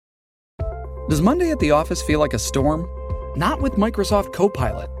Does Monday at the office feel like a storm? Not with Microsoft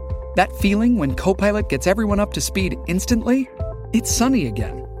Copilot. That feeling when Copilot gets everyone up to speed instantly? It's sunny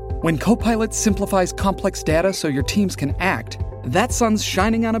again. When Copilot simplifies complex data so your teams can act, that sun's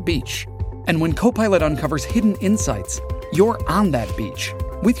shining on a beach. And when Copilot uncovers hidden insights, you're on that beach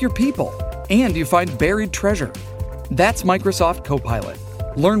with your people, and you find buried treasure. That's Microsoft Copilot.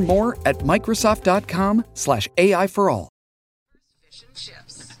 Learn more at Microsoft.com/AI for all.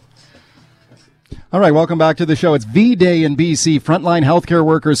 All right, welcome back to the show. It's V-Day in BC. Frontline healthcare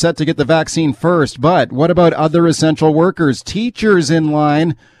workers set to get the vaccine first. But what about other essential workers? Teachers in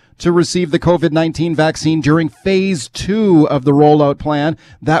line to receive the COVID-19 vaccine during phase 2 of the rollout plan.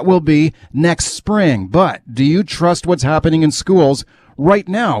 That will be next spring. But do you trust what's happening in schools? Right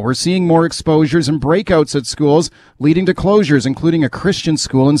now, we're seeing more exposures and breakouts at schools, leading to closures, including a Christian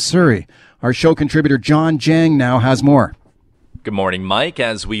school in Surrey. Our show contributor Jawn Jang now has more. Good morning, Mike.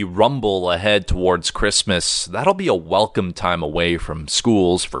 As we rumble ahead towards Christmas, that'll be a welcome time away from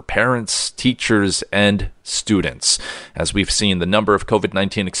schools for parents, teachers, and students. As we've seen the number of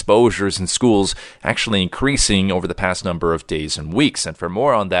COVID-19 exposures in schools actually increasing over the past number of days and weeks. And for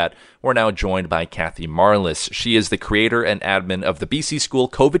more on that, we're now joined by Kathy Marliss. She is the creator and admin of the BC School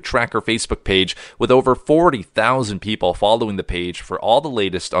COVID Tracker Facebook page, with over 40,000 people following the page for all the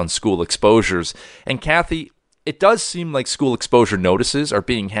latest on school exposures. And Kathy, it does seem like school exposure notices are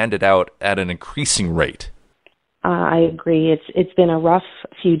being handed out at an increasing rate. I agree. It's been a rough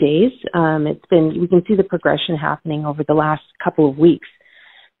few days. We can see the progression happening over the last couple of weeks,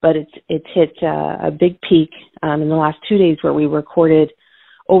 but it's hit a big peak in the last 2 days where we recorded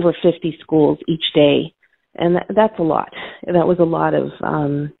over 50 schools each day, and that's a lot. That was a lot of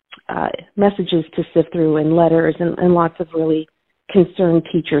messages to sift through, and letters, and lots of really concerned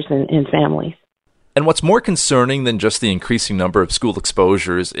teachers and families. And what's more concerning than just the increasing number of school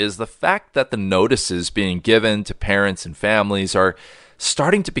exposures is the fact that the notices being given to parents and families are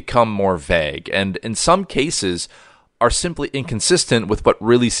starting to become more vague, and in some cases are simply inconsistent with what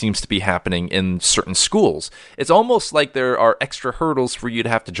really seems to be happening in certain schools. It's almost like there are extra hurdles for you to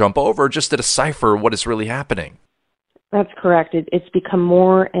have to jump over just to decipher what is really happening. That's correct. It's become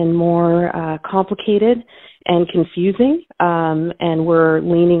more and more complicated and confusing, and we're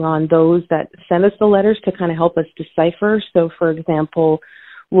leaning on those that send us the letters to kind of help us decipher. So, for example,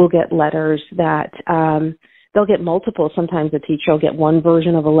 we'll get letters that they'll get multiple. Sometimes a teacher will get one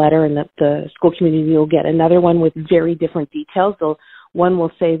version of a letter, and the school community will get another one with very different details. One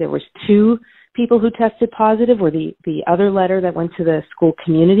will say there was 2 people who tested positive, or the other letter that went to the school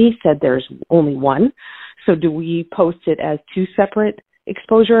community said there's only 1. So do we post it as 2 separate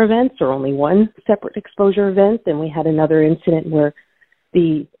exposure events or only 1 separate exposure event? And we had another incident where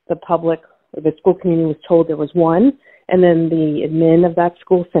the public, or the school community, was told there was 1, and then the admin of that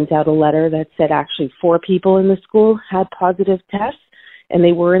school sent out a letter that said actually 4 people in the school had positive tests, and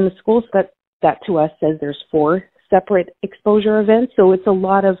they were in the school. So that to us says there's 4 separate exposure events. So it's a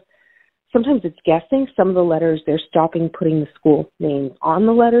lot of, sometimes it's guessing. Some of the letters, they're stopping putting the school names on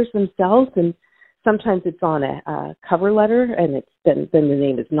the letters themselves, and sometimes it's on a cover letter, and then the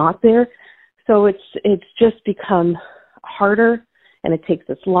name is not there. So it's just become harder, and it takes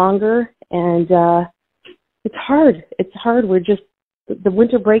us longer, and it's hard. It's hard. The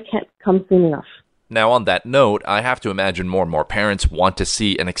winter break can't come soon enough. Now, on that note, I have to imagine more and more parents want to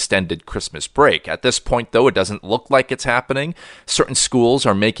see an extended Christmas break. At this point, though, it doesn't look like it's happening. Certain schools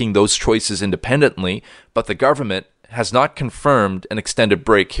are making those choices independently, but the government has not confirmed an extended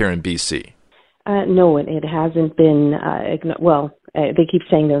break here in BC. No, it hasn't been. They keep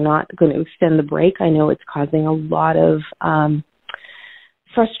saying they're not going to extend the break. I know it's causing a lot of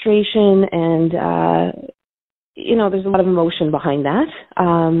frustration, and there's a lot of emotion behind that.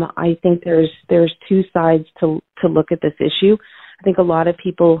 I think there's 2 sides to look at this issue. I think a lot of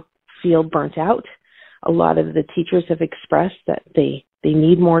people feel burnt out. A lot of the teachers have expressed that they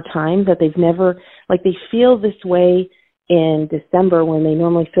need more time, that they've never, they feel this way in December when they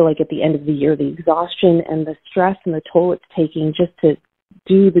normally feel like at the end of the year, the exhaustion and the stress and the toll it's taking just to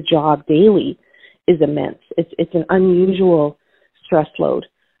do the job daily is immense. It's an unusual stress load.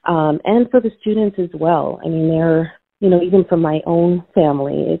 And for the students as well. I mean, they're, even from my own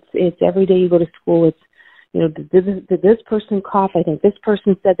family, it's every day you go to school, it's, did this person cough? I think this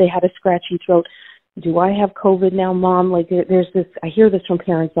person said they had a scratchy throat. Do I have COVID now, Mom? There's this, I hear this from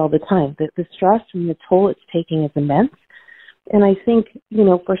parents all the time, that the stress and the toll it's taking is immense. And I think,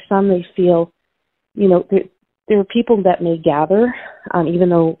 for some, they feel, there are people that may gather, even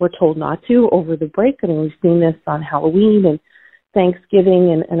though we're told not to, over the break. I mean, we've seen this on Halloween and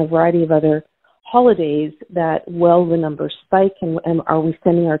Thanksgiving and a variety of other holidays that will the numbers spike, and are we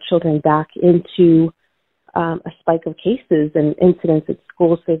sending our children back into a spike of cases and incidents at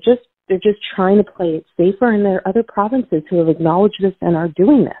schools? They're just trying to play it safer, and there are other provinces who have acknowledged this and are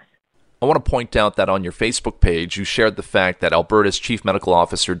doing this. I want to point out that on your Facebook page, you shared the fact that Alberta's Chief Medical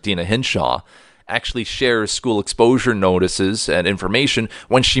Officer, Deena Hinshaw, actually shares school exposure notices and information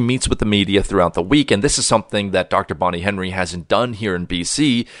when she meets with the media throughout the week. And this is something that Dr. Bonnie Henry hasn't done here in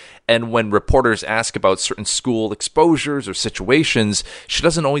BC. And when reporters ask about certain school exposures or situations, she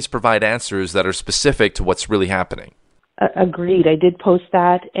doesn't always provide answers that are specific to what's really happening. Agreed. I did post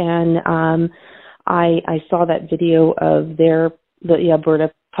that, and I saw that video of the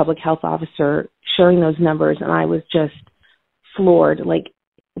Alberta Public Health Officer sharing those numbers, and I was just floored. Like,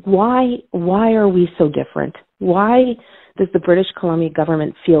 why are we so different? Why does the British Columbia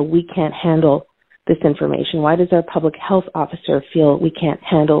government feel we can't handle this information? Why does our public health officer feel we can't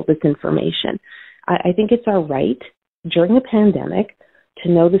handle this information? I think it's our right during a pandemic to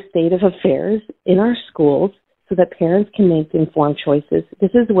know the state of affairs in our schools so that parents can make informed choices.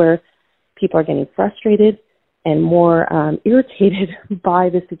 This is where people are getting frustrated and more irritated by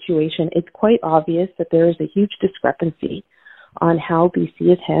the situation. It's quite obvious that there is a huge discrepancy on how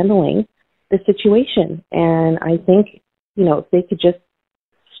BC is handling the situation. And I think, if they could just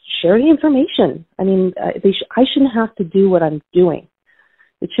share the information. I mean, I shouldn't have to do what I'm doing.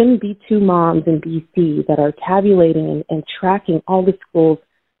 It shouldn't be two moms in BC that are tabulating and tracking all the schools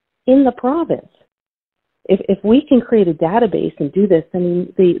in the province. If we can create a database and do this, I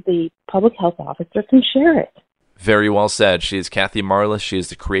mean, the public health officer can share it. Very well said. She is Kathy Marliss. She is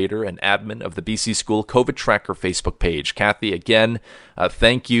the creator and admin of the BC School COVID Tracker Facebook page. Kathy, again,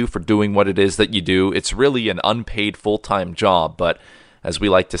 thank you for doing what it is that you do. It's really an unpaid full-time job, but as we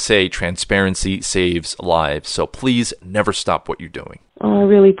like to say, transparency saves lives. So please never stop what you're doing. Oh, I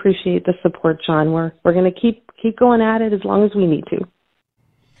really appreciate the support, John. We're going to keep going at it as long as we need to.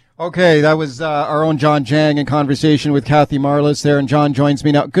 Okay, that was our own Jawn Jang in conversation with Kathy Marliss there, and John joins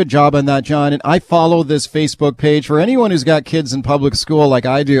me now. Good job on that, John. And I follow this Facebook page. For anyone who's got kids in public school like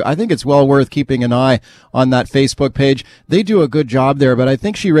I do, I think it's well worth keeping an eye on that Facebook page. They do a good job there, but I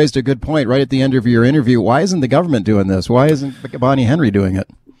think she raised a good point right at the end of your interview. Why isn't the government doing this? Why isn't Bonnie Henry doing it?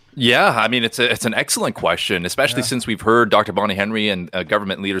 Yeah, I mean, it's an excellent question, especially since we've heard Dr. Bonnie Henry and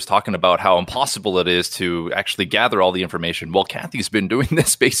government leaders talking about how impossible it is to actually gather all the information. Well, Kathy's been doing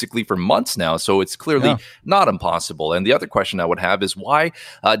this basically for months now, so it's clearly not impossible. And the other question I would have is why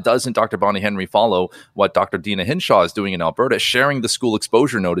doesn't Dr. Bonnie Henry follow what Dr. Deena Hinshaw is doing in Alberta, sharing the school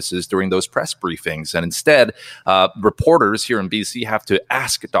exposure notices during those press briefings? And instead, reporters here in BC have to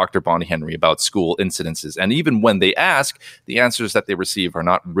ask Dr. Bonnie Henry about school incidences. And even when they ask, the answers that they receive are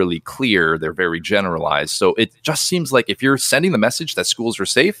not really clear. They're very generalized. So it just seems like if you're sending the message that schools are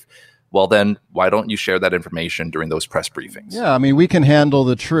safe, well, then why don't you share that information during those press briefings? Yeah, I mean, we can handle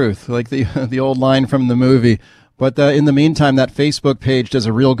the truth, like the old line from the movie. But in the meantime, that Facebook page does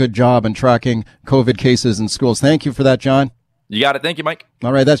a real good job in tracking COVID cases in schools. Thank you for that, John. You got it. Thank you, Mike.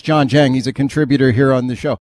 All right, that's Jawn Jang. He's a contributor here on the show.